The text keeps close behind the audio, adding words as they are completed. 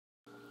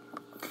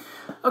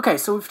Okay,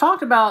 so we've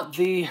talked about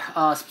the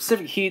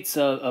specific heats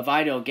of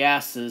ideal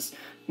gases.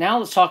 Now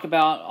let's talk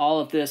about all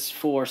of this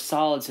for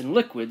solids and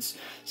liquids.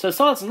 So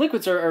solids and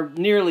liquids are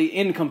nearly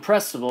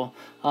incompressible.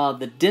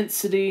 The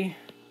density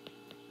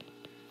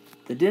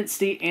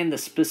and the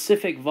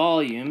specific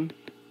volume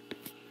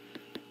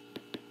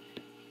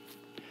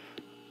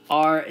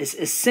is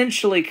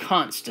essentially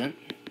constant.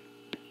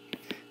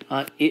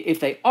 If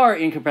they are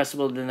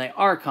incompressible, then they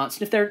are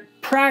constant. If they're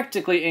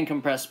practically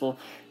incompressible,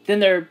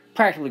 then they're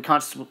practically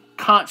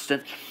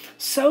constant,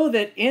 so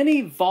that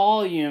any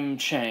volume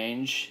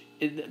change,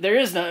 there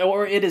is no,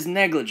 or it is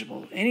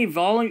negligible. Any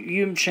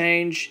volume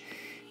change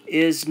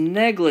is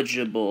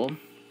negligible.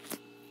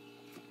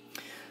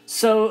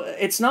 So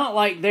it's not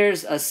like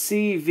there's a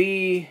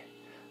CV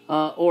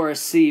or a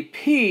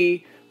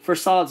CP for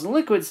solids and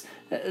liquids.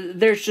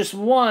 There's just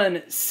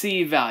one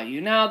C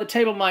value. Now the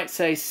table might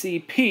say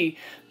CP,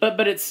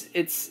 but it's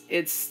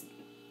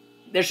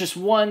there's just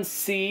one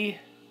C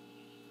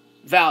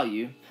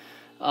value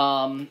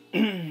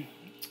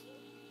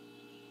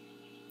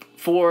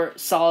for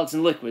solids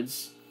and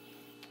liquids.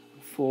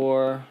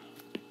 For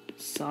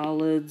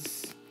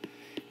solids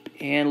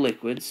and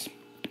liquids.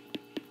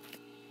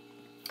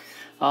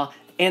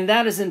 And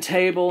that is in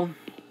table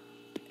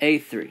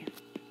A3.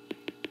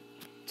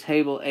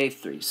 Table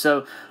A3.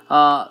 So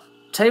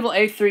table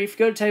A3, if you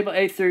go to table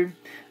A3,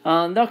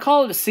 they'll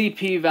call it a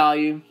CP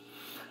value.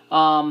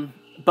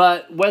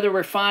 But whether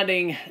we're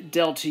finding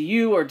delta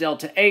U or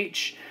delta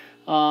H,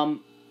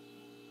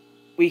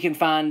 we can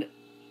find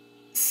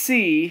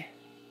C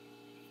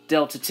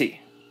delta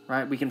T,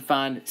 right? We can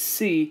find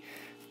C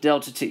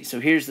delta T. So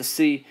here's the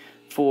C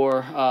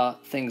for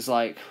things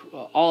like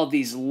all of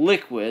these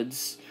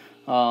liquids,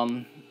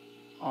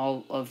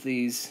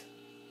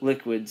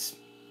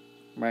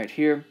 right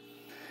here.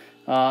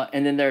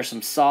 And then there are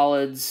some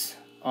solids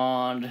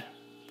on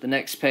the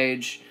next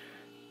page.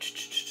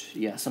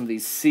 Yeah, some of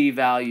these C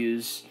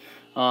values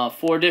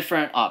for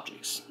different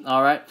objects.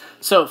 All right.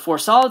 So for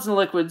solids and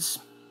liquids,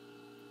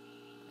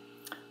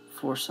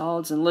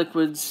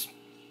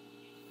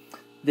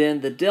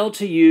 then the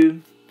delta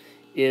U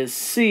is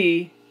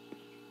C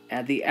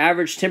at the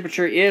average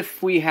temperature.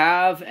 If we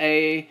have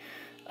a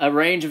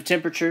range of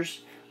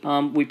temperatures,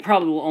 we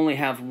probably will only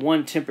have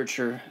one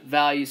temperature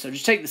value. So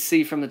just take the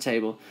C from the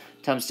table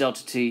times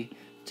delta T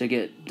to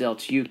get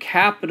delta U.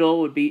 Capital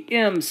would be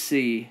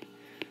MC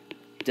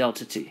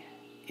delta T.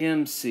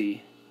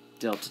 MC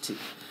delta T.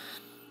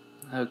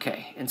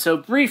 Okay, and so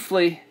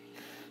briefly,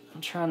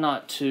 I'll try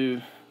not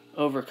to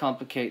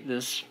overcomplicate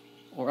this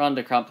or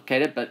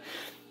undercomplicate it, but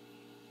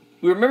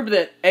we remember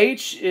that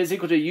H is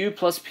equal to U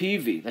plus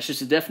PV. That's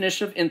just a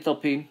definition of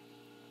enthalpy.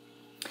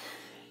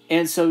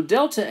 And so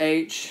delta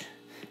H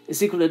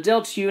is equal to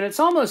delta U, and it's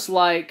almost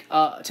like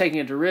taking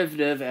a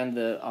derivative and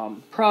the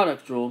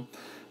product rule,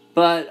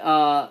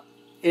 but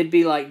it'd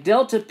be like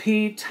delta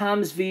P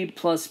times V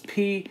plus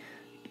P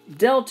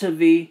delta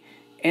V,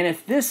 and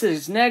if this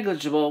is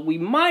negligible, we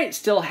might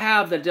still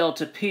have the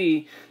delta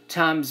P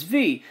times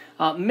V.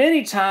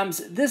 Many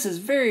times this is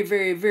very,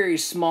 very, very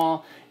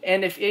small,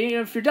 and if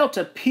your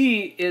delta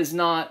P is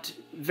not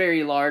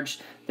very large,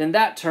 then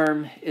that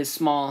term is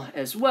small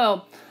as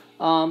well.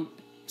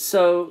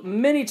 So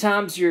many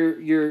times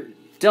your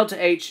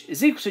delta H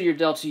is equal to your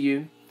delta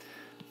U,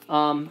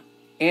 and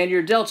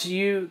your delta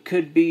U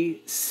could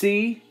be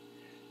C,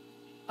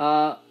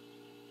 we'll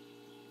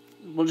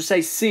just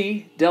say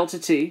C delta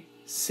T,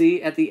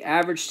 C at the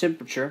average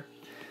temperature,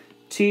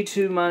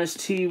 T2 minus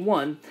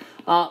T1.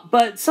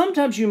 But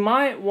sometimes you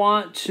might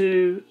want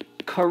to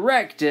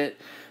correct it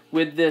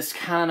with this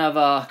kind of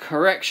a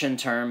correction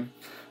term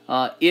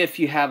if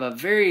you have a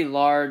very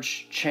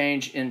large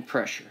change in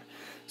pressure.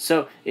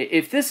 So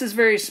if this is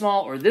very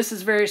small or this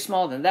is very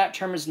small, then that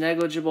term is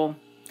negligible.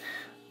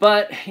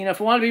 But if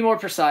we want to be more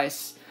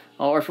precise,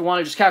 or if we want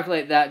to just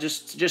calculate that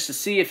just to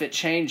see if it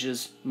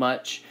changes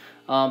much,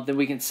 then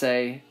we can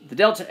say the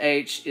delta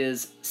H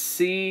is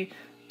C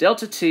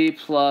delta T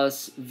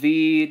plus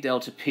V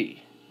delta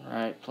P,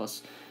 right?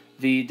 Plus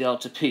V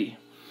delta P.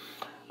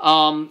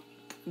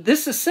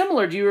 This is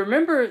similar. Do you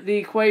remember the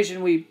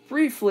equation we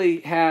briefly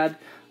had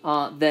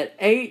that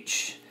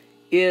H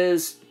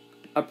is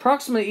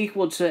approximately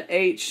equal to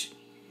H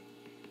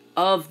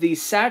of the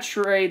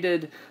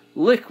saturated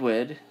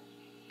liquid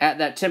at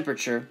that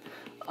temperature,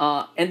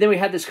 and then we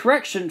had this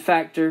correction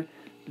factor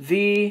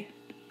V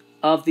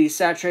of the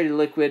saturated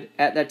liquid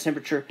at that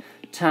temperature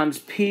times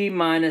P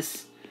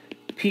minus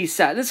P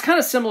sat. This is kind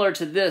of similar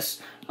to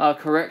this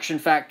correction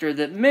factor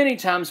that many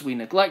times we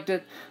neglect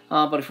it,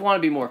 but if we want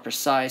to be more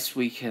precise,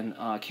 we can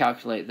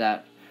calculate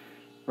that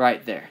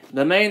right there.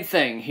 The main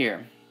thing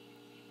here,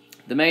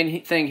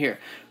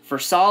 for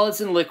solids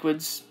and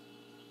liquids,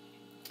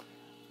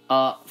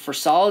 we're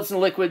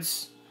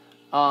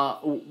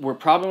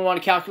probably going to want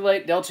to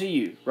calculate delta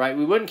U, right?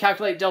 We wouldn't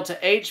calculate delta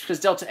H because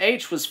delta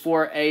H was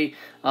for a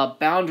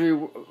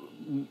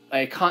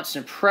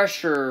constant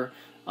pressure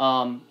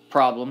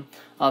problem.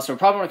 So we're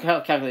probably going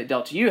to calculate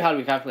delta U. How do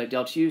we calculate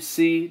delta U?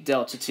 C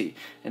delta T.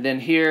 And then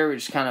here we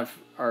just kind of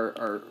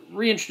are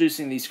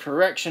reintroducing these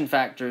correction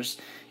factors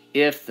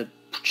if the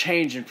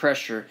change in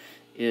pressure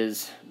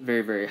is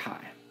very, very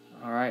high.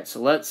 All right, so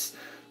let's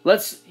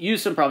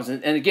use some problems.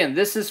 And again,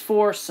 this is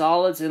for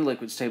solids and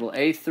liquids. Table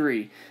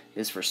A3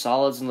 is for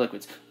solids and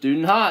liquids. Do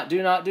not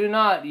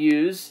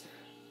use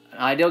an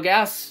ideal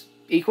gas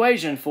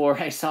equation for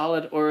a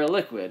solid or a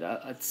liquid.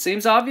 It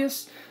seems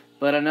obvious,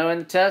 but I know in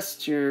the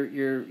test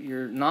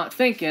you're not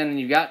thinking, and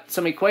you've got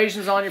some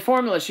equations on your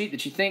formula sheet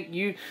that you think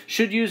you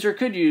should use or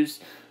could use.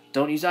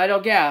 Don't use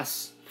ideal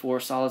gas for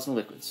solids and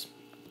liquids.